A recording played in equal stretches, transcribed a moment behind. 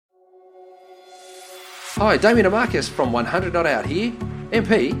Hi, Damien and Marcus from 100 Not Out here.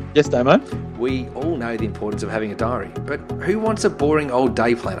 MP, Yes, Damo. we all know the importance of having a diary, but who wants a boring old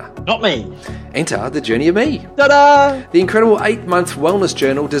day planner? Not me. Enter the Journey of Me, Ta-da! the incredible 8-month wellness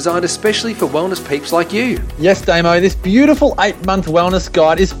journal designed especially for wellness peeps like you. Yes, Damo, this beautiful 8-month wellness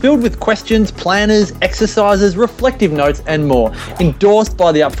guide is filled with questions, planners, exercises, reflective notes, and more. Endorsed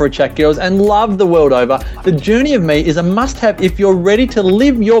by the Up for a Chat girls and loved the world over, the Journey of Me is a must-have if you're ready to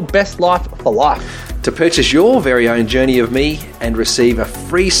live your best life for life. To purchase your very own Journey of Me and receive a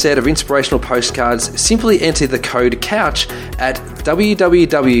free set of inspirational postcards, simply enter the code COUCH at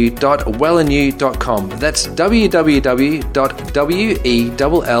www.wellinew.com. That's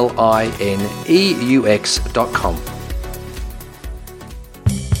www.wellineeux.com.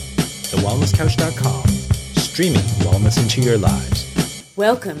 TheWellnessCouch.com, streaming wellness into your lives.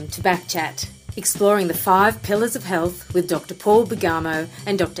 Welcome to Backchat, exploring the 5 pillars of health with Dr. Paul Bergamo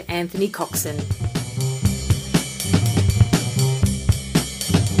and Dr. Anthony Coxon.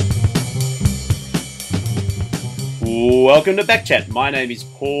 Welcome to Backchat. My name is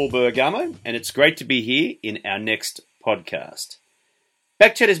Paul Bergamo, and it's great to be here in our next podcast.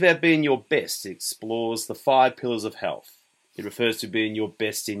 Backchat is about being your best. It explores the 5 pillars of health. It refers to being your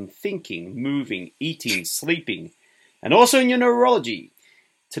best in thinking, moving, eating, sleeping, and also in your neurology.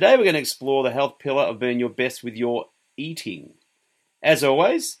 Today we're going to explore the health pillar of being your best with your eating. As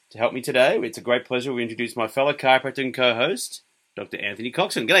always, to help me today, it's a great pleasure to introduce my fellow chiropractor and co-host, Dr. Anthony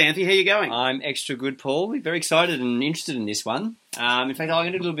Coxon. G'day, Anthony. How are you going? I'm extra good, Paul. We're very excited and interested in this one. In fact, I'm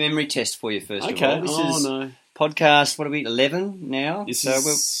going to do a little memory test for you first of all. This is podcast, what are we, 11 now? This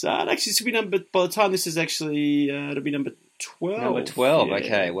is, actually, this will be number, by the time this is actually, it'll be number 12. Number 12, yeah.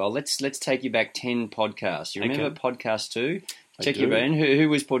 Okay. Well, let's take you back 10 podcasts. You remember podcast 2? Check do. your brain. Who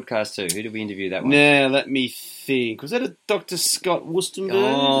was podcast 2? Who did we interview that one? Now, let me think. Was that a Dr. Scott Wustenberg?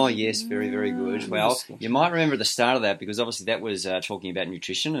 Oh, yes, very, very good. Well, you might remember the start of that because obviously that was talking about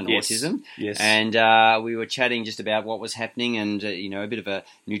nutrition and autism. Yes. And we were chatting just about what was happening and, a bit of a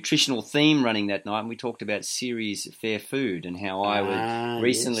nutritional theme running that night. And we talked about Series Fair Food and how I would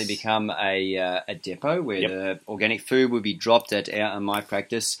recently become a depot where the organic food would be dropped at my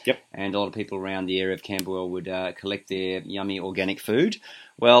practice. Yep. And a lot of people around the area of Camberwell would collect their yummy organic food.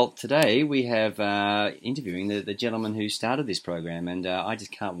 Well, today we have interviewing the gentleman who started this program, and I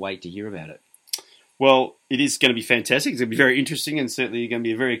just can't wait to hear about it. Well, it is going to be fantastic. It's going to be very interesting and certainly going to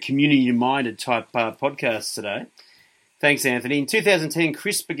be a very community-minded type podcast today. Thanks, Anthony. In 2010,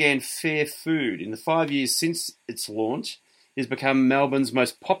 Chris began Fair Food. In the 5 years since its launch, it has become Melbourne's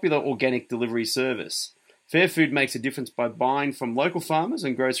most popular organic delivery service. Fair Food makes a difference by buying from local farmers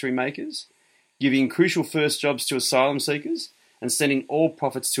and grocery makers, giving crucial first jobs to asylum seekers, and sending all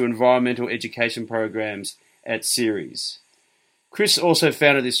profits to environmental education programs at Ceres. Chris also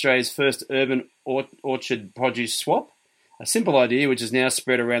founded Australia's first urban orchard produce swap, a simple idea which is now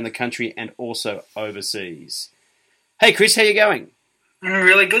spread around the country and also overseas. Hey Chris, how you going? I'm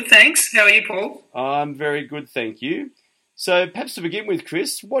really good, thanks. How are you, Paul? I'm very good, thank you. So perhaps to begin with,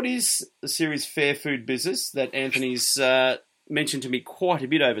 Chris, what is the Ceres Fair Food business that Anthony's mentioned to me quite a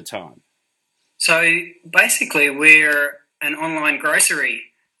bit over time? So basically we're an online grocery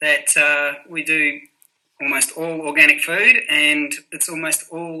that we do almost all organic food and it's almost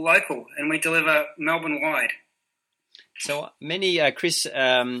all local and we deliver Melbourne-wide. So many, Chris,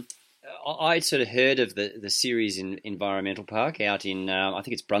 I'd sort of heard of the Ceres Environmental Park out in, I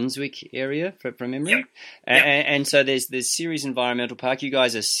think it's Brunswick area from memory. Yep. And so there's Ceres Environmental Park. You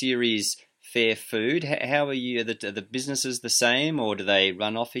guys are Ceres Fair Food. How are you? Are the businesses the same or do they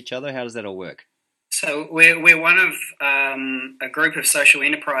run off each other? How does that all work? So we're one of a group of social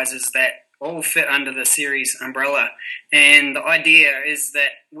enterprises that all fit under the Ceres umbrella, and the idea is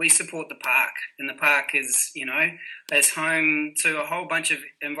that we support the park, and the park is home to a whole bunch of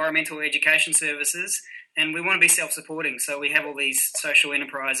environmental education services, and we want to be self-supporting. So we have all these social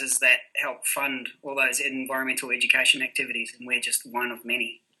enterprises that help fund all those environmental education activities, and we're just one of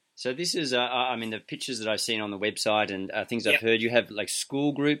many. So this is, the pictures that I've seen on the website and things I've heard, you have like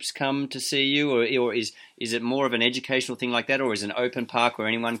school groups come to see you, or is it more of an educational thing like that, or is it an open park where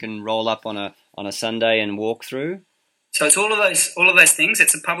anyone can roll up on a Sunday and walk through? So it's all of those things.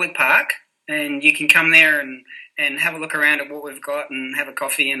 It's a public park, and you can come there and have a look around at what we've got and have a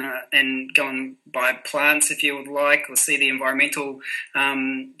coffee and go and buy plants if you would like, or see the environmental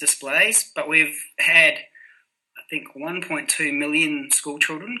displays. But we've had, I think, 1.2 million school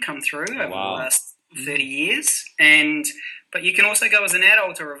children come through over the last 30 years. But you can also go as an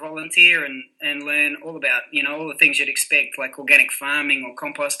adult or a volunteer and learn all about, all the things you'd expect, like organic farming or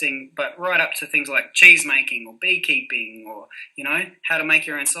composting, but right up to things like cheese making or beekeeping or, how to make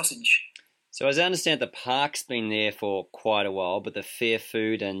your own sausage. So as I understand, the park's been there for quite a while, but the Fair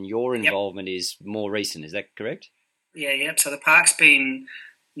Food and your involvement is more recent. Is that correct? Yeah. So the park's been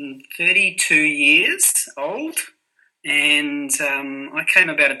 32 years old, and I came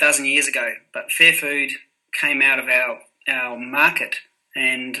about a dozen years ago. But Fair Food came out of our market,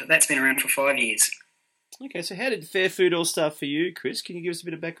 and that's been around for 5 years. Okay, so how did Fair Food all start for you, Chris? Can you give us a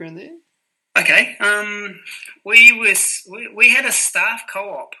bit of background there? Okay, we had a staff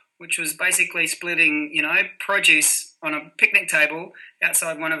co-op, which was basically splitting, produce on a picnic table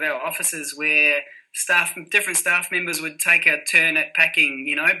outside one of our offices, where different staff members would take a turn at packing,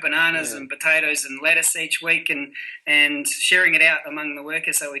 bananas and potatoes and lettuce each week, and sharing it out among the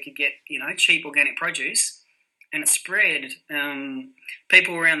workers so we could get, cheap organic produce. And it spread.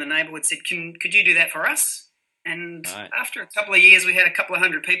 People around the neighbourhood said, could you do that for us? And after a couple of years, we had a couple of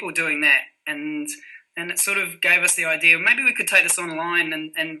hundred people doing that. And it sort of gave us the idea, maybe we could take this online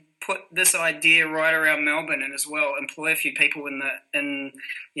and put this idea right around Melbourne, and as well employ a few people in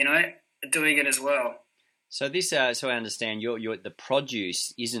doing it as well. So this, so I understand, the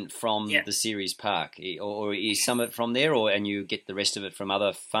produce isn't from the Ceres Park, or is some of it from there, and you get the rest of it from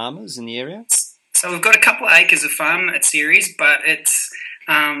other farmers in the area? So we've got a couple of acres of farm at Ceres, but it's,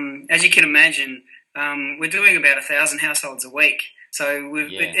 as you can imagine, we're doing about 1,000 households a week. So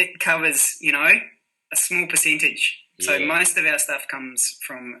it covers, a small percentage. So most of our stuff comes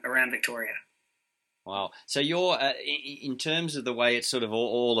from around Victoria. Wow. So you're, in terms of the way it's sort of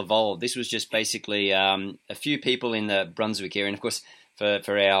all evolved, this was just basically a few people in the Brunswick area. And of course,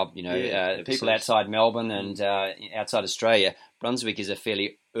 for our, people outside Melbourne and outside Australia, Brunswick is a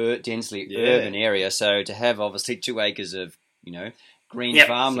fairly densely urban area. So to have obviously 2 acres of, green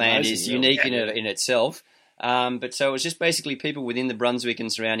farmland is unique in itself. But so it was just basically people within the Brunswick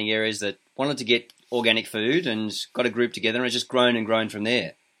and surrounding areas that wanted to get organic food and got a group together, and it's just grown and grown from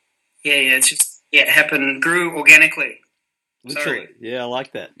there. It's just, it happened, grew organically. Literally. Yeah, I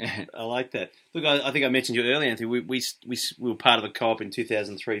like that. Look, I think I mentioned you earlier, Anthony. We were part of a co-op in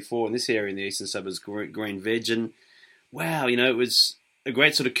 2003-04 in this area in the eastern suburbs, Green Veg, and wow, it was a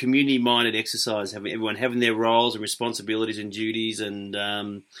great sort of community-minded exercise, having everyone having their roles and responsibilities and duties, and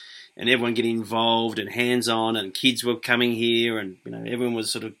everyone getting involved and hands-on, and kids were coming here, and everyone was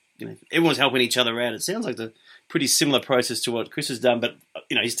sort of everyone was helping each other out. It sounds like the pretty similar process to what Chris has done, but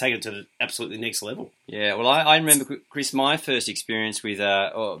he's taken it to the absolutely next level. Yeah, well, I remember, Chris, my first experience with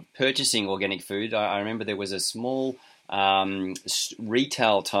purchasing organic food. I remember there was a small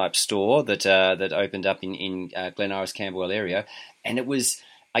retail type store that opened up in Glen Iris, Camberwell area, and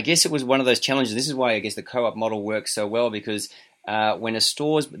I guess it was one of those challenges. This is why I guess the co-op model works so well, because when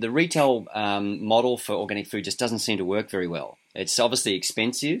the retail model for organic food just doesn't seem to work very well. It's obviously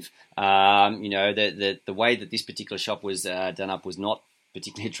expensive. The way that this particular shop was done up was not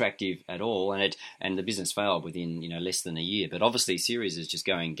particularly attractive at all, and the business failed within less than a year. But obviously, Ceres is just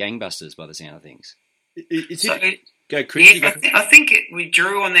going gangbusters by the sound of things. Go, Chris. Yeah, I think we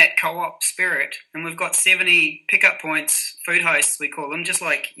drew on that co-op spirit, and we've got 70 pickup points, food hosts we call them, just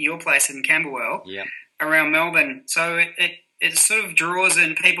like your place in Camberwell, around Melbourne. So it sort of draws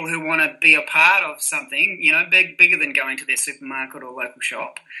in people who want to be a part of something, bigger than going to their supermarket or local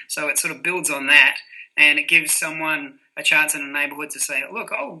shop. So it sort of builds on that, and it gives someone a chance in a neighbourhood to say,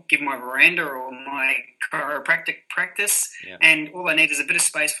 look, I'll give my veranda or my chiropractic practice, and all I need is a bit of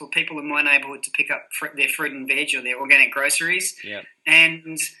space for people in my neighbourhood to pick up their fruit and veg or their organic groceries.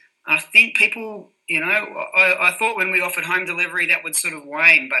 And I think people, I thought when we offered home delivery that would sort of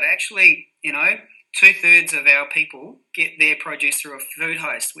wane, but actually, 2/3 of our people get their produce through a food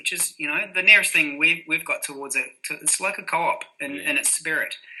host, which is, the nearest thing we've got towards it. It's like a co-op in its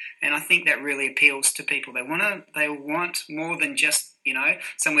spirit. And I think that really appeals to people. They want more than just,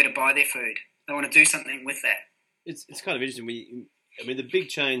 somewhere to buy their food. They want to do something with that. It's kind of interesting. The big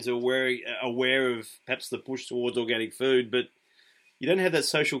chains are aware of perhaps the push towards organic food, but you don't have that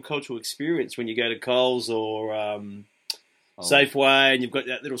social cultural experience when you go to Coles or Safeway, and you've got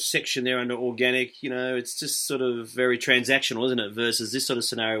that little section there under organic. It's just sort of very transactional, isn't it? Versus this sort of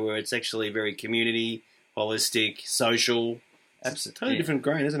scenario where it's actually very community, holistic, social. It's a totally different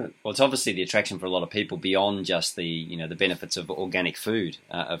grain, isn't it? Well, it's obviously the attraction for a lot of people beyond just the the benefits of organic food,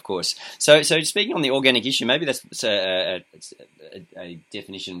 of course. So speaking on the organic issue, maybe that's a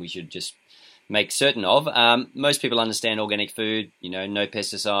definition we should just make certain of. Most people understand organic food, no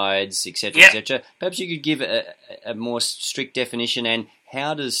pesticides, etc., etc. Perhaps you could give a more strict definition, and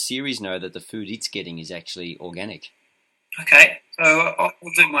how does Ceres know that the food it's getting is actually organic? Okay, so I'll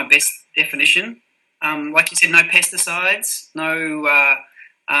do my best definition. Like you said, no pesticides, no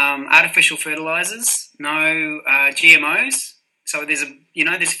artificial fertilisers, no GMOs. So there's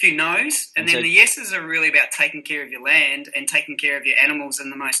a few no's, and then the yeses are really about taking care of your land and taking care of your animals in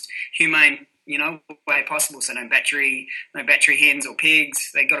the most humane, way possible. So no battery hens or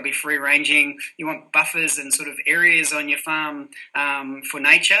pigs. They've got to be free ranging. You want buffers and sort of areas on your farm for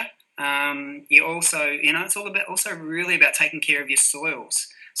nature. You also, it's all about also really about taking care of your soils,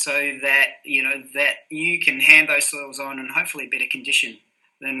 so that that you can hand those soils on in hopefully better condition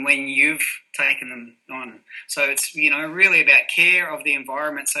than when you've taken them on. So it's really about care of the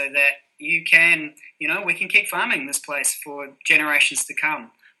environment, so that you can we can keep farming this place for generations to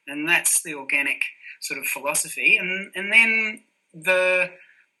come, and that's the organic sort of philosophy. And then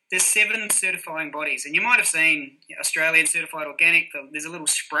there's 7 certifying bodies, and you might have seen Australian Certified Organic. There's a little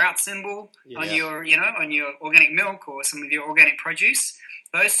sprout symbol on your, on your organic milk or some of your organic produce.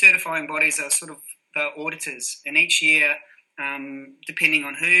 Those certifying bodies are sort of the auditors, and each year, depending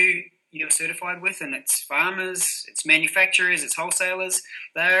on who you're certified with, and it's farmers, it's manufacturers, it's wholesalers,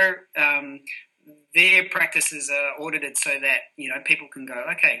 their practices are audited so that people can go,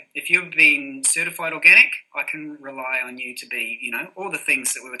 okay, if you've been certified organic, I can rely on you to be all the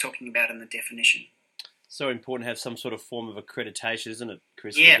things that we were talking about in the definition. So important to have some sort of form of accreditation, isn't it,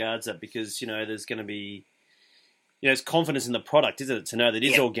 Chris? Yeah. Regards that, because there's going to be it's confidence in the product, isn't it, to know that it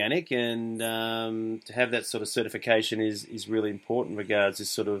is organic, and to have that sort of certification is really important regards this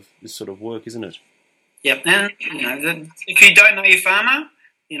sort of work, isn't it? Yep, and if you don't know your farmer,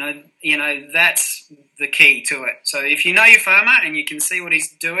 that's the key to it. So if you know your farmer and you can see what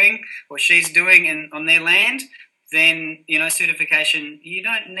he's doing or she's doing on their land, then certification, you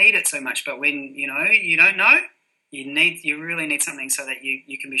don't need it so much. But when you don't know, you really need something so that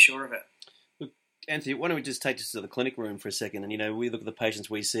you can be sure of it. Look, Anthony, why don't we just take this to the clinic room for a second? And we look at the patients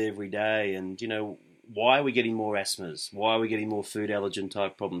we see every day, and why are we getting more asthmas? Why are we getting more food allergen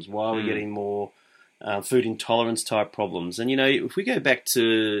type problems? Why are we getting more food intolerance type problems? And if we go back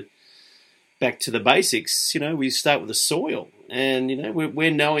to the basics, we start with the soil, and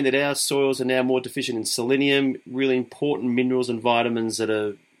we're knowing that our soils are now more deficient in selenium, really important minerals and vitamins that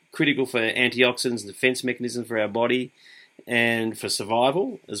are critical for antioxidants and defense mechanisms for our body and for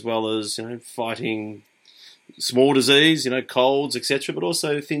survival, as well as fighting small disease, colds, etc., but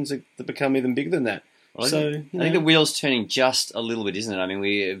also things that become even bigger than that. Well, so I think the wheel's turning just a little bit, isn't it? I mean,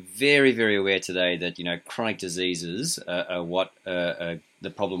 we're very, very aware today that chronic diseases are what the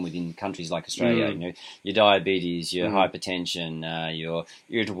problem within countries like Australia. Your diabetes, your hypertension, your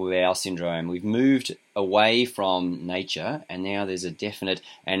irritable bowel syndrome. We've moved away from nature, and now there's a definite,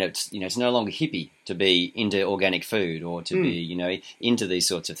 and it's no longer hippie to be into organic food or to be into these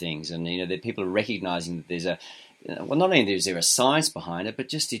sorts of things, and that people are recognising that there's not only is there a science behind it, but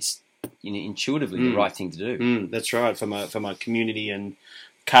just it's intuitively the right thing to do. That's right, from a community and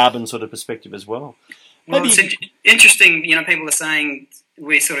carbon sort of perspective as well. Well, it's interesting, people are saying,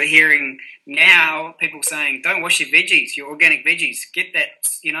 we're sort of hearing now people saying, don't wash your veggies, your organic veggies. Get that,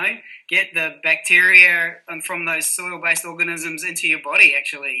 get the bacteria from those soil-based organisms into your body,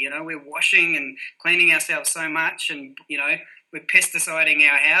 actually. We're washing and cleaning ourselves so much, and, we're pesticiding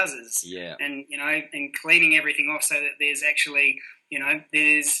our houses. Yeah. And, and cleaning everything off so that there's actually...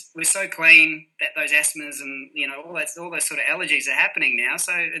 we're so clean that those asthmas and all those sort of allergies are happening now.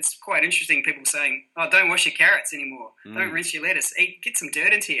 So it's quite interesting. People saying, "Oh, don't wash your carrots anymore. Don't rinse your lettuce. Get some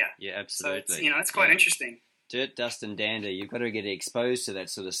dirt into you." Yeah, absolutely. So it's quite interesting. Dirt, dust, and dander. You've got to get exposed to that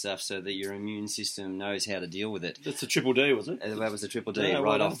sort of stuff so that your immune system knows how to deal with it. That's the triple D, was it? That was the triple D,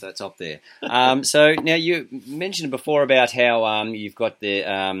 right off the top there. So now you mentioned before about how you've got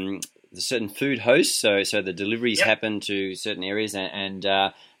the certain food hosts, so the deliveries happen to certain areas, and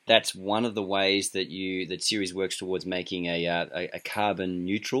that's one of the ways that Ceres works towards making a carbon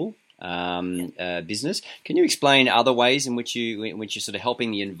neutral business. Can you explain other ways in which you're sort of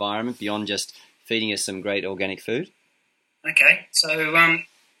helping the environment beyond just feeding us some great organic food? Okay, so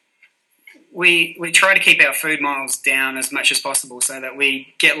we try to keep our food miles down as much as possible so that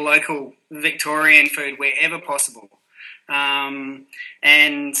we get local Victorian food wherever possible.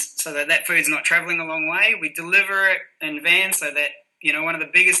 And so that food's not travelling a long way. We deliver it in vans so that, one of the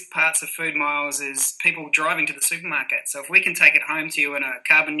biggest parts of food miles is people driving to the supermarket. So if we can take it home to you in a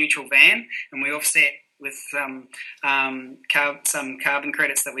carbon neutral van, and we offset with some carbon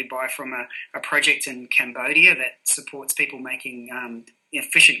credits that we buy from a project in Cambodia that supports people making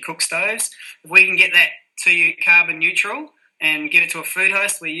efficient cook stoves, if we can get that to you carbon neutral and get it to a food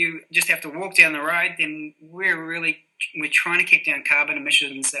host where you just have to walk down the road, then we're trying to keep down carbon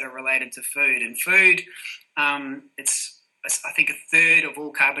emissions that are related to food. And food, I think a third of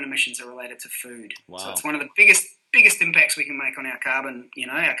all carbon emissions are related to food. Wow. So it's one of the biggest impacts we can make on our carbon,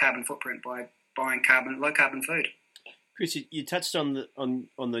 our carbon footprint by buying low carbon food. Chris, you touched on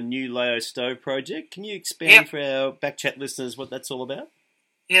the new Leo Stove project. Can you expand for our Backchat listeners what that's all about?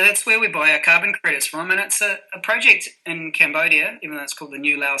 Yeah, that's where we buy our carbon credits from, and it's a project in Cambodia, even though it's called the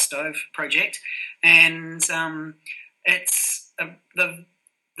New Lao Stove Project, and they've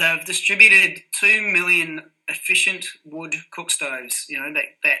distributed 2 million efficient wood cook stoves.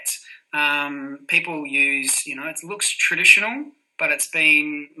 That people use. It looks traditional, but it's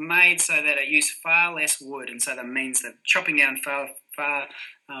been made so that it uses far less wood, and so that means they're chopping down far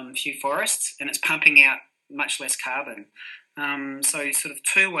few forests, and it's pumping out much less carbon. So sort of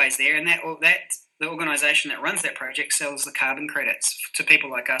two ways there, and that the organisation that runs that project sells the carbon credits to people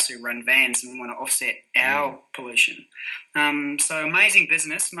like us who run vans and want to offset our pollution. So amazing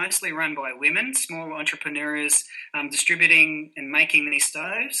business, mostly run by women, small entrepreneurs, distributing and making these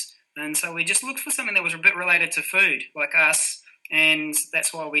stoves. And so we just looked for something that was a bit related to food, like us, and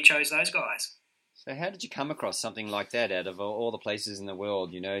that's why we chose those guys. So how did you come across something like that out of all the places in the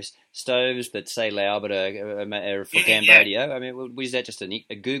world? Stoves that say Lao but are for Cambodia. Yeah. I mean, was that just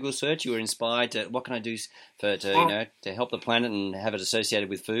a Google search? You were inspired to, what can I do to help the planet and have it associated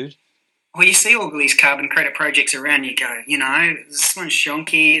with food? Well, you see all these carbon credit projects around, you go, is this one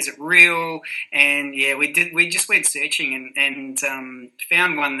shonky? Is it real? And yeah, we just went searching and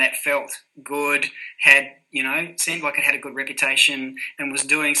found one that felt good, seemed like it had a good reputation and was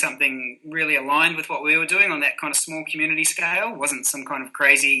doing something really aligned with what we were doing on that kind of small community scale. It wasn't some kind of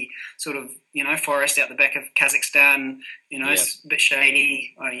crazy sort of, forest out the back of Kazakhstan, It's a bit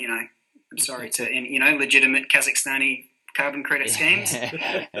shady, I'm sorry to, legitimate Kazakhstani carbon credit schemes.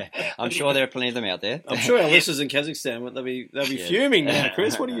 I'm sure there are plenty of them out there. I'm sure our listeners in Kazakhstan, they'll be fuming now,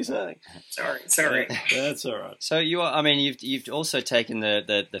 Chris. What are you saying? Sorry. That's all right. So you've also taken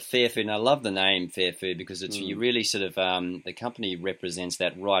the Fair Food, and I love the name Fair Food because it's you really sort of the company represents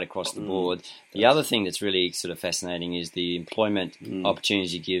that right across the board. The other thing that's really sort of fascinating is the employment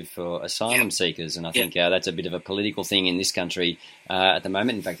opportunities you give for asylum seekers, and I think that's a bit of a political thing in this country at the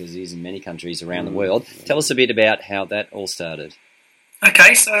moment. In fact, as it is in many countries around the world. Tell us a bit about how that all started.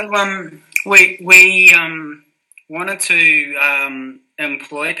 Okay, so we wanted to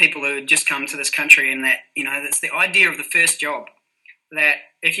employ people who had just come to this country, and that that's the idea of the first job. That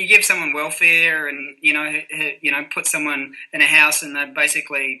if you give someone welfare and put someone in a house and they're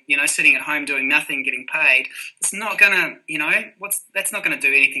basically sitting at home doing nothing, getting paid, it's not gonna that's not gonna do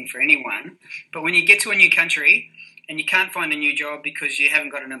anything for anyone. But when you get to a new country and you can't find a new job because you haven't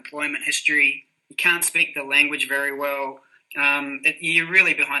got an employment history, you can't speak the language very well, you're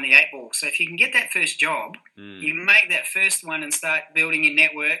really behind the eight ball. So if you can get that first job, you make that first one and start building your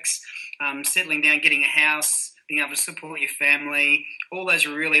networks, settling down, getting a house, being able to support your family, all those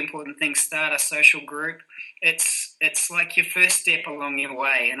are really important things. Start a social group. It's like your first step along your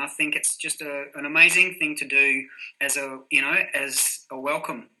way, and I think it's just an amazing thing to do as a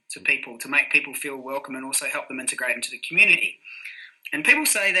welcome to people, to make people feel welcome and also help them integrate into the community. And people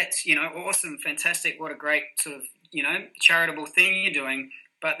say that's awesome, fantastic, what a great sort of charitable thing you're doing,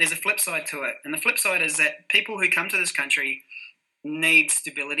 but there's a flip side to it. And the flip side is that people who come to this country need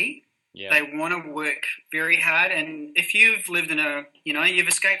stability. Yeah. They want to work very hard. And if you've lived in you've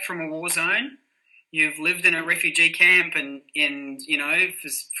escaped from a war zone, you've lived in a refugee camp and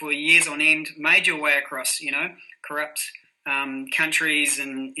for years on end, made your way across, corrupt countries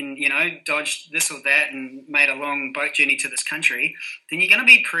and dodged this or that and made a long boat journey to this country, then you're going to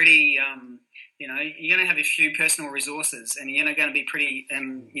be pretty, you're going to have a few personal resources and you're going to be pretty,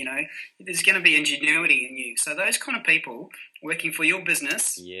 there's going to be ingenuity in you. So those kind of people working for your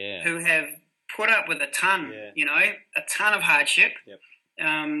business who have put up with a ton of hardship,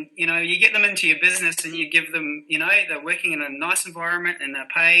 you get them into your business and you give them, they're working in a nice environment and they're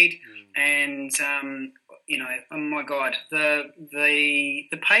paid and, oh my God, the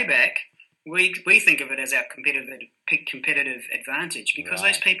payback, we think of it as our competitive advantage because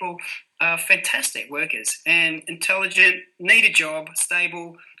those people are fantastic workers and intelligent, need a job,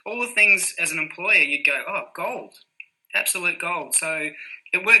 stable, all the things as an employer you'd go, oh, gold, absolute gold. So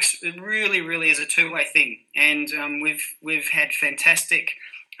it works, it really, really is a two-way thing. And we've had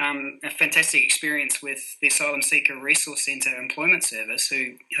a fantastic experience with the Asylum Seeker Resource Centre Employment Service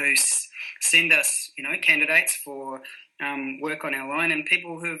who send us, candidates for work on our line, and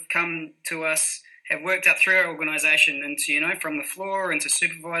people who've come to us have worked up through our organisation into, from the floor into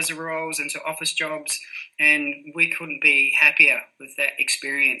supervisor roles, into office jobs, and we couldn't be happier with that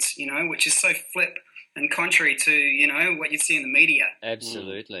experience, which is so flip and contrary to, you know, what you see in the media.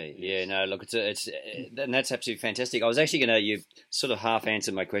 Absolutely. Yeah, no, look, and that's absolutely fantastic. I was actually going to, you sort of half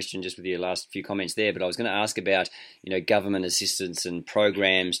answered my question just with your last few comments there, but I was going to ask about, you know, government assistance and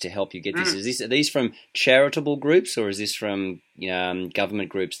programs to help you get this. Are these from charitable groups, or is this from government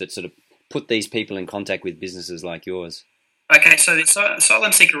groups that sort of put these people in contact with businesses like yours? Okay, so the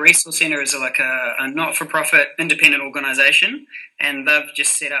Asylum Seeker Resource Centre is like a not-for-profit independent organisation, and they've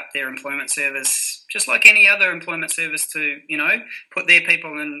just set up their employment service just like any other employment service to, you know, put their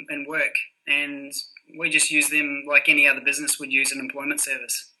people in work, and we just use them like any other business would use an employment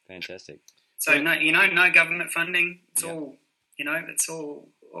service. Fantastic. So no government funding. It's all, you know, it's all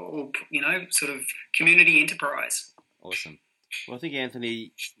you know, sort of community enterprise. Awesome. Well, I think,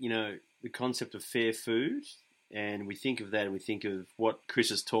 Anthony, you know, the concept of fair food, and we think of that and we think of what Chris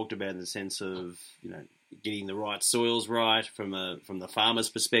has talked about in the sense of, you know, getting the right soils right from the farmer's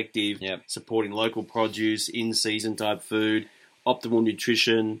perspective, supporting local produce, in-season type food, optimal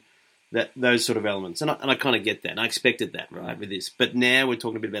nutrition, those sort of elements. And I kind of get that. And I expected that, right, with this. But now we're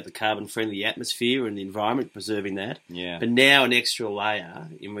talking a bit about the carbon-friendly atmosphere and the environment, preserving that. Yeah. But now an extra layer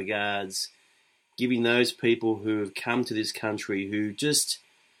in regards giving those people who have come to this country who just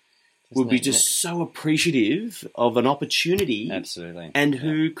would be just so appreciative of an opportunity. Absolutely. And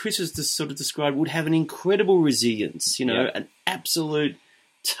who Chris has just sort of described would have an incredible resilience, you know, an absolute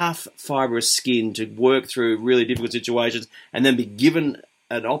tough, fibrous skin to work through really difficult situations and then be given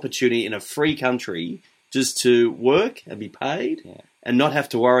an opportunity in a free country just to work and be paid and not have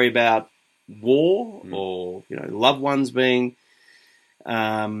to worry about war or, you know, loved ones being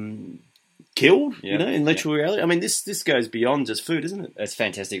killed, you know, in literal reality. I mean, this goes beyond just food, isn't it? That's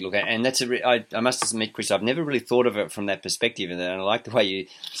fantastic. Look, and that's I must admit, Chris, I've never really thought of it from that perspective, and I like the way you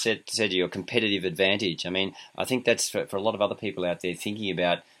said your competitive advantage. I mean, I think that's for a lot of other people out there thinking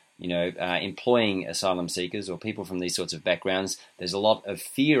about, you know, employing asylum seekers or people from these sorts of backgrounds. There's a lot of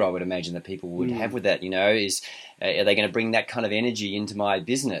fear, I would imagine, that people would have with that. You know, are they going to bring that kind of energy into my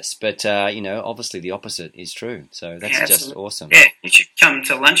business? But you know, obviously the opposite is true. So that's just awesome. Yeah, you should come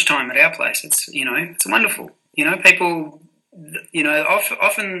to lunchtime at our place. It's, you know, it's wonderful. You know, people, you know,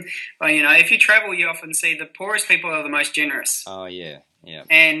 often, you know, if you travel, you often see the poorest people are the most generous. Oh yeah, yeah.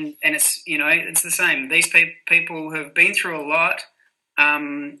 And it's, you know, it's the same. These people have been through a lot.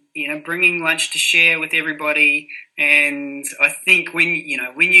 You know, bringing lunch to share with everybody, and I think when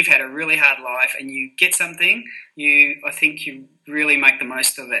you've had a really hard life and you get something, I think you really make the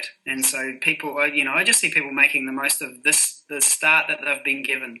most of it. And so people, you know, I just see people making the most of the start that they've been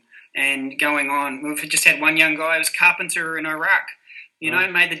given and going on. We've just had one young guy who was a carpenter in Iraq, you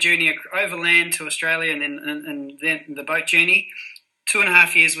know, made the journey overland to Australia and then the boat journey.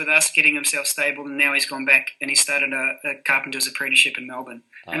 2.5 years with us, getting himself stable, and now he's gone back and he started a carpenter's apprenticeship in Melbourne.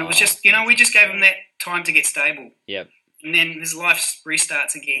 And it was just, you know, we just gave him that time to get stable. Yep. And then his life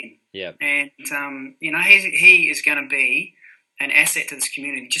restarts again. Yep. And, you know, he is going to be an asset to this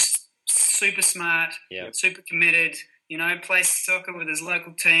community. Just super smart, super committed, you know, plays soccer with his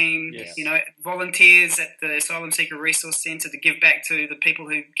local team, you know, volunteers at the Asylum Seeker Resource Centre to give back to the people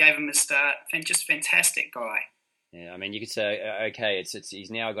who gave him his start. And just fantastic guy. Yeah, I mean, you could say, okay,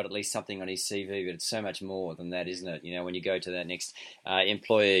 he's now got at least something on his CV, but it's so much more than that, isn't it? You know, when you go to that next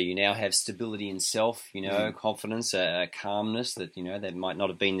employer, you now have stability in self, you know, confidence, calmness that, you know, that might not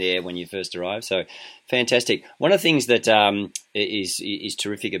have been there when you first arrived. So, fantastic. One of the things that is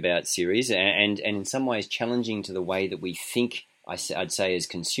terrific about Ceres, and in some ways challenging to the way that we think, I'd say, as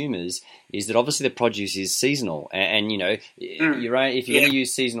consumers, is that obviously the produce is seasonal, and you know, if you're going to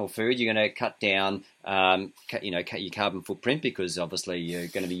use seasonal food, you're going to cut down, cut your carbon footprint, because obviously you're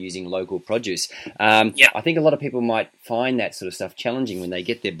going to be using local produce. I think a lot of people might find that sort of stuff challenging when they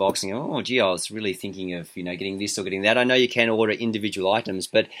get their box and go, oh, gee, I was really thinking of, you know, getting this or getting that. I know you can order individual items,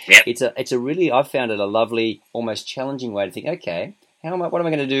 but it's a really, I've found it a lovely, almost challenging way to think. Okay, what am I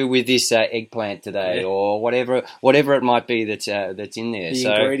going to do with this eggplant today, or whatever it might be that's in there? The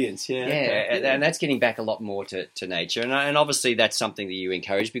ingredients, and that's getting back a lot more to nature, and obviously that's something that you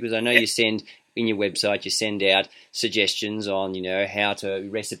encourage, because I know you send in your website, you send out suggestions on, you know, how to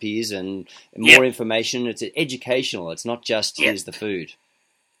recipes and more information. It's educational. It's not just here's the food.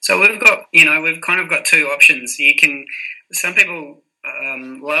 So we've kind of got two options. Some people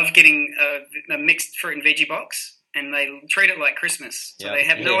love getting a mixed fruit and veggie box, and they treat it like Christmas. So they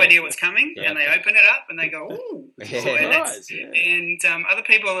have no idea what's coming, and they open it up and they go, ooh. And other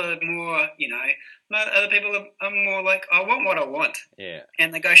people are more, you know, other people are more like, I want what I want. Yeah.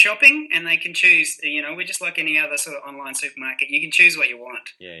 And they go shopping and they can choose, you know, we're just like any other sort of online supermarket. You can choose what you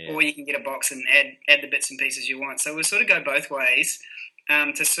want. Or you can get a box and add the bits and pieces you want. So we sort of go both ways.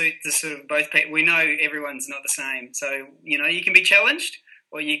 to suit the sort of both people. We know everyone's not the same, so you can be challenged,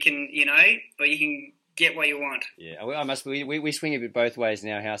 or you can get what you want. Yeah, we swing a bit both ways in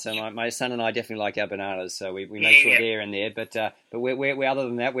our house, and my son and I definitely like our bananas, so we make sure they're in there. But we're other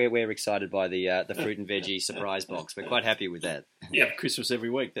than that, we're excited by the fruit and veggie surprise box. We're quite happy with that. Yeah, Christmas every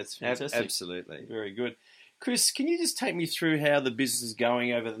week. That's fantastic. Absolutely, very good. Chris, can you just take me through how the business is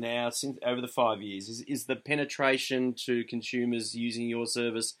going over the 5 years? Is the penetration to consumers using your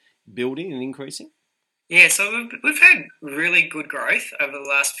service building and increasing? Yeah, so we've had really good growth over the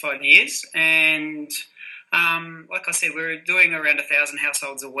last 5 years, and like I said, we're doing around 1,000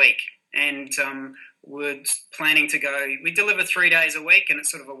 households a week, and we're planning to go. We deliver 3 days a week, and it's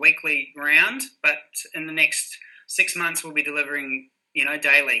sort of a weekly round. But in the next 6 months, we'll be delivering,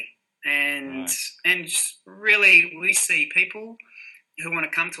 daily, and really we see people who want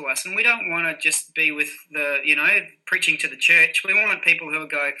to come to us, and we don't want to just be with the, preaching to the church. We want people who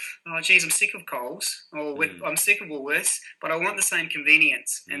go, oh, geez, I'm sick of Coles, or I'm sick of Woolworths, but I want the same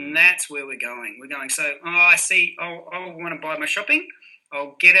convenience, and that's where we're going. We're going, so, I want to buy my shopping,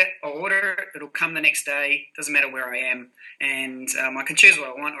 I'll get it, I'll order it, it'll come the next day, doesn't matter where I am, and I can choose what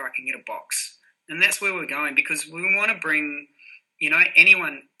I want, or I can get a box. And that's where we're going, because we want to bring...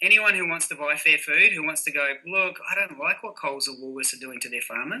 anyone who wants to buy fair food, who wants to go, look, I don't like what Coles or Woolworths are doing to their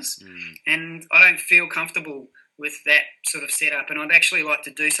farmers, and I don't feel comfortable with that sort of setup, and I'd actually like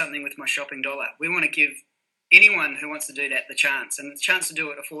to do something with my shopping dollar. We want to give anyone who wants to do that the chance, and the chance to do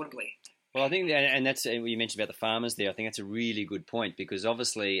it affordably. Well, I think, and that's you mentioned about the farmers there. I think that's a really good point, because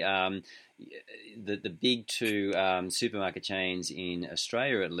obviously the big two supermarket chains in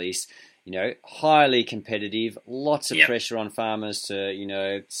Australia, at least, highly competitive, lots of pressure on farmers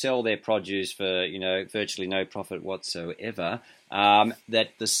to, sell their produce for, virtually no profit whatsoever. That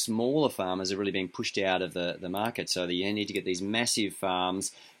the smaller farmers are really being pushed out of the market. So that you need to get these massive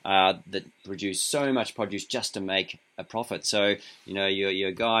farms that produce so much produce just to make a profit. So, you're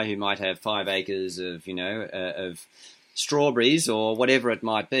a guy who might have 5 acres of, of strawberries or whatever it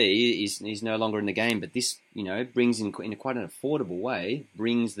might be, is no longer in the game. But this, brings in quite an affordable way,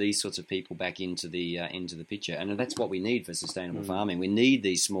 brings these sorts of people back into the picture. And that's what we need for sustainable farming. We need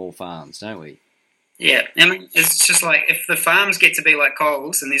these small farms, don't we? Yeah, I mean, it's just like if the farms get to be like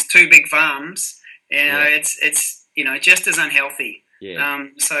Coles and there's 2 big farms, it's just as unhealthy. Yeah.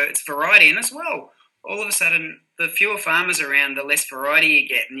 So it's variety, and as well, all of a sudden, the fewer farmers around, the less variety you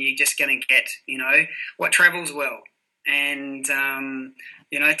get, and you're just going to get, what travels well, and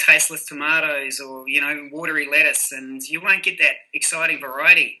tasteless tomatoes, or watery lettuce, and you won't get that exciting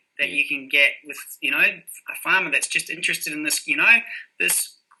variety that you can get with a farmer that's just interested in this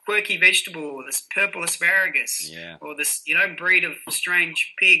this quirky vegetable, or this purple asparagus, or this breed of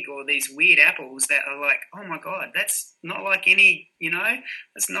strange pig, or these weird apples that are like, oh my god, that's not like any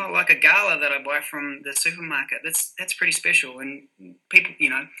that's not like a gala that I buy from the supermarket. That's pretty special, and people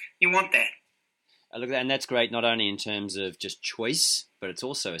you want that. Look, and that's great, not only in terms of just choice, but it's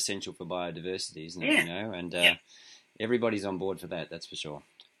also essential for biodiversity, isn't it? And everybody's on board for that. That's for sure.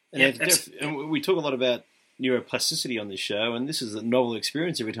 And we talk a lot about neuroplasticity on this show, and this is a novel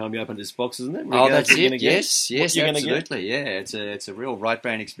experience every time you open this box, isn't it? That's it. Yes, absolutely. Yeah, it's a real right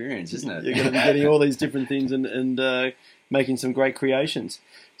brain experience, isn't it? You're going to be getting all these different things and making some great creations.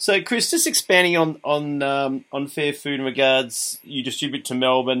 So, Chris, just expanding on Fair Food in regards, you distribute to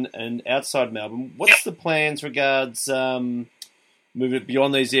Melbourne and outside Melbourne. What's the plans regards moving it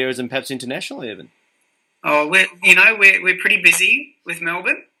beyond these areas and perhaps internationally even? Oh, we're pretty busy with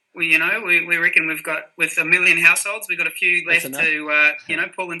Melbourne. We reckon we've got, with 1 million households, we've got a few left to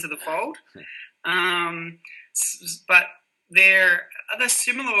pull into the fold. But there are other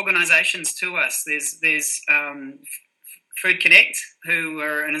similar organisations to us. There's Food Connect, who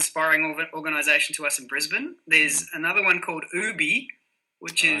are an inspiring organisation to us in Brisbane. There's another one called Ubi,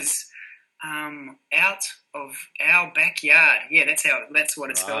 which is out of our backyard. Yeah, that's what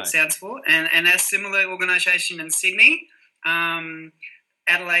it stands for. And a similar organisation in Sydney.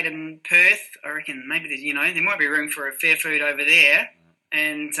 Adelaide and Perth, I reckon maybe there might be room for a Fair Food over there,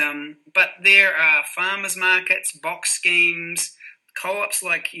 and but there are farmers markets, box schemes, co-ops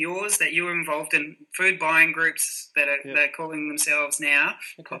like yours that you're involved in, food buying groups that are they're calling themselves now,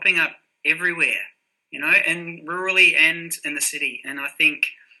 popping up everywhere, and rurally and in the city. And I think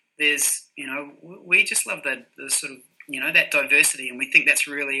there's we just love the sort of that diversity, and we think that's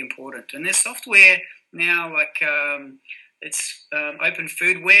really important. And there's software now like. It's Open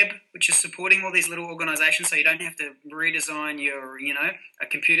Food Web, which is supporting all these little organisations, so you don't have to redesign your, a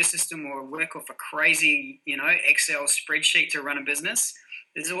computer system or work off a crazy, Excel spreadsheet to run a business.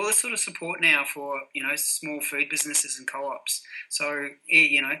 there's all this sort of support now for, small food businesses and co-ops. So,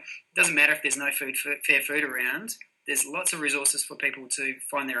 it doesn't matter if there's no fair food around. There's lots of resources for people to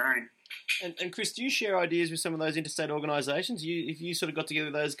find their own. And Chris, do you share ideas with some of those interstate organisations? If you sort of got together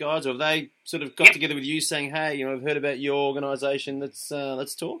with those guys, or have they sort of got together with you saying, hey, I've heard about your organisation, let's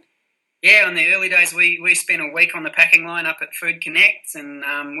talk? Yeah, in the early days, we spent a week on the packing line up at Food Connect,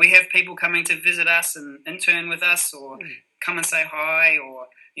 and we have people coming to visit us and intern with us, or come and say hi, or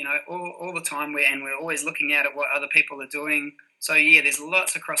all the time. We're always looking at what other people are doing. So yeah, there's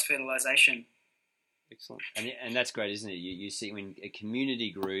lots of cross fertilisation. Excellent, and that's great, isn't it? You see, when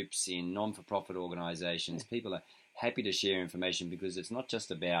community groups in non-for-profit organisations, people are happy to share information because it's not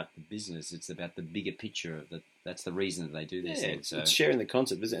just about the business; it's about the bigger picture. That's the reason that they do this. Yeah, so it's sharing the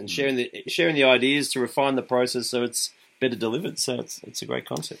concept, isn't it? And sharing the ideas to refine the process so it's better delivered. So it's a great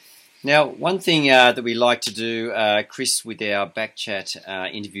concept. Now, one thing that we like to do, Chris, with our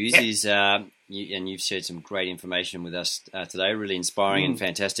Backchat interviews is, and you've shared some great information with us today, really inspiring and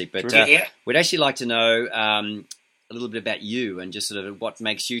fantastic. But we'd actually like to know a little bit about you and just sort of what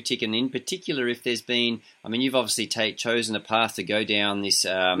makes you tick. And in particular, if there's been, you've obviously chosen a path to go down this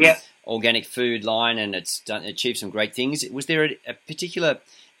organic food line, and it's achieved some great things. Was there a particular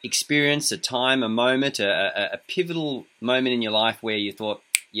experience, a time, a moment, a pivotal moment in your life where you thought,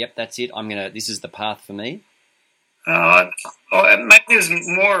 yep, that's it, this is the path for me? Maybe it was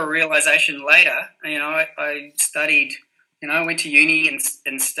more a realisation later. I studied, I went to uni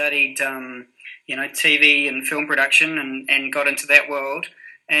and studied, TV and film production and got into that world.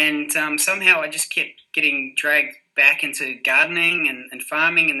 And somehow I just kept getting dragged back into gardening and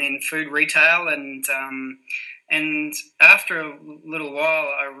farming and then food retail. And after a little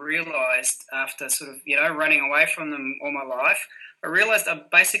while, I realised, after sort of, running away from them all my life, I realised I'd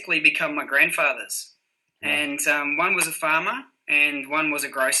basically become my grandfathers. And one was a farmer and one was a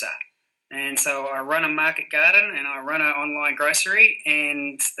grocer. And so I run a market garden and I run an online grocery,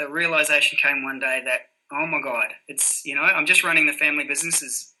 and the realisation came one day that, oh my God, it's, I'm just running the family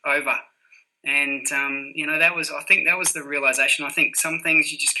businesses over. And, I think that was the realisation. I think some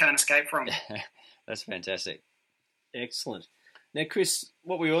things you just can't escape from. That's fantastic. Excellent. Now, Chris,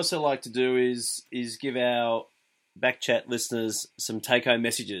 what we also like to do is give our Backchat listeners some take-home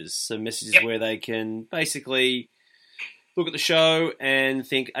messages, some messages where they can basically look at the show and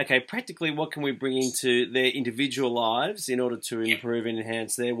think, okay, practically what can we bring into their individual lives in order to improve and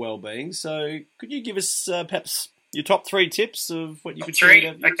enhance their well-being? So could you give us perhaps your top 3 tips of what you could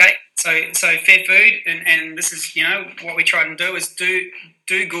share? Okay, so fair food, and this is, what we try to do is do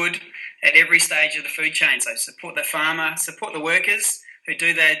good at every stage of the food chain. So support the farmer, support the workers who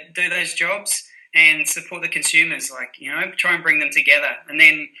do those jobs, and support the consumers, try and bring them together. And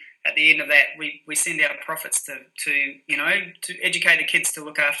then at the end of that, we send our profits to educate the kids to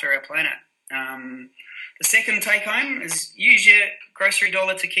look after our planet. The second take home is use your grocery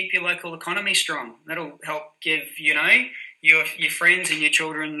dollar to keep your local economy strong. That'll help give, your friends and your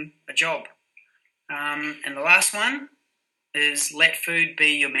children a job. And the last one is let food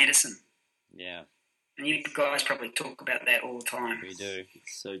be your medicine. Yeah. And you guys probably talk about that all the time. We do.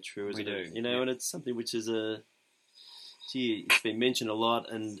 It's so true, isn't it? We do. And it's something which is it's been mentioned a lot,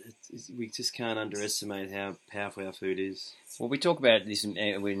 and we just can't underestimate how powerful our food is. Well, we talk about this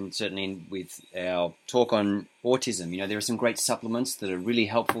certainly with our talk on autism. There are some great supplements that are really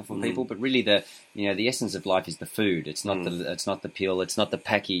helpful for people, but really the essence of life is the food. It's not the pill. It's not the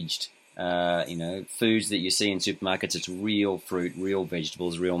packaged foods that you see in supermarkets. It's real fruit, real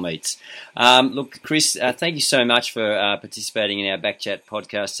vegetables, real meats. Look, Chris, thank you so much for participating in our Backchat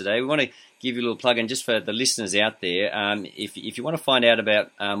podcast today. We want to give you a little plug, and just for the listeners out there, if you want to find out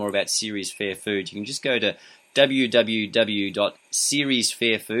about more about Ceres Fair Food, you can just go to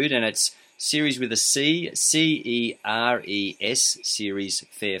www.ceresfairfood, and it's Ceres with a C, CERES, Ceres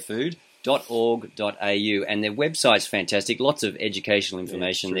Fair Food. .org.au, and their website's fantastic. Lots of educational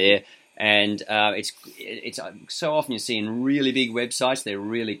information there, and it's so often you see in really big websites they're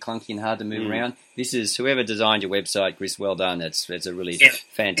really clunky and hard to move around. This is whoever designed your website, Chris. Well done. That's a really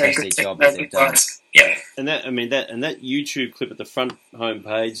fantastic job that they've done. Yeah, and that YouTube clip at the front home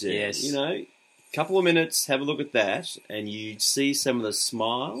page there. Yes. Couple of minutes, have a look at that, and you see some of the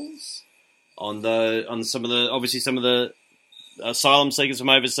smiles on some of the asylum seekers from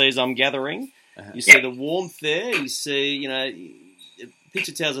overseas, I'm gathering. You see the warmth there. You see, a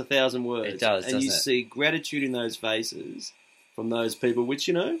picture tells 1,000 words. It does, and you see gratitude in those faces from those people, which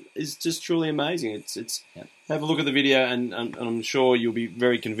is just truly amazing. It's have a look at the video, and I'm sure you'll be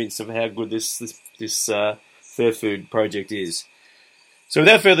very convinced of how good this Fair Food project is. So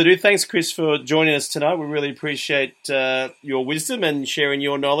without further ado, thanks, Chris, for joining us tonight. We really appreciate your wisdom and sharing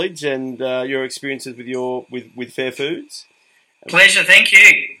your knowledge and your experiences with Fair Foods. Pleasure, thank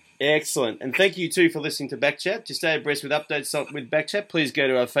you. Excellent. And thank you, too, for listening to Backchat. To stay abreast with updates with Backchat, please go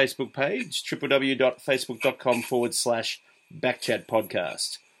to our Facebook page, www.facebook.com/Backchat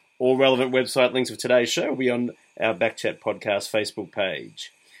Podcast. All relevant website links for today's show will be on our Backchat Podcast Facebook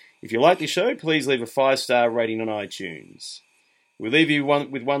page. If you like the show, please leave a 5-star rating on iTunes. We leave you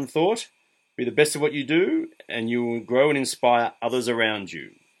with one thought: be the best of what you do, and you will grow and inspire others around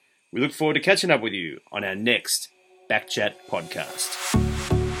you. We look forward to catching up with you on our next Backchat podcast.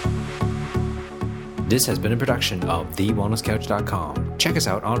 This has been a production of TheWellnessCouch.com. Check us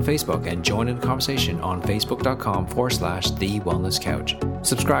out on Facebook and join in the conversation on Facebook.com/TheWellnessCouch.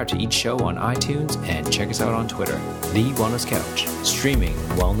 Subscribe to each show on iTunes and check us out on Twitter. The Wellness Couch, streaming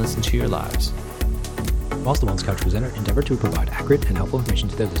wellness into your lives. Whilst the Wellness Couch presenter endeavor to provide accurate and helpful information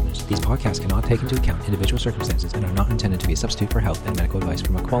to their listeners, these podcasts cannot take into account individual circumstances and are not intended to be a substitute for health and medical advice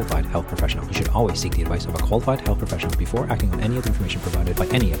from a qualified health professional. You should always seek the advice of a qualified health professional before acting on any of the information provided by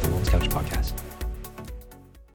any of the Wellness Couch podcasts.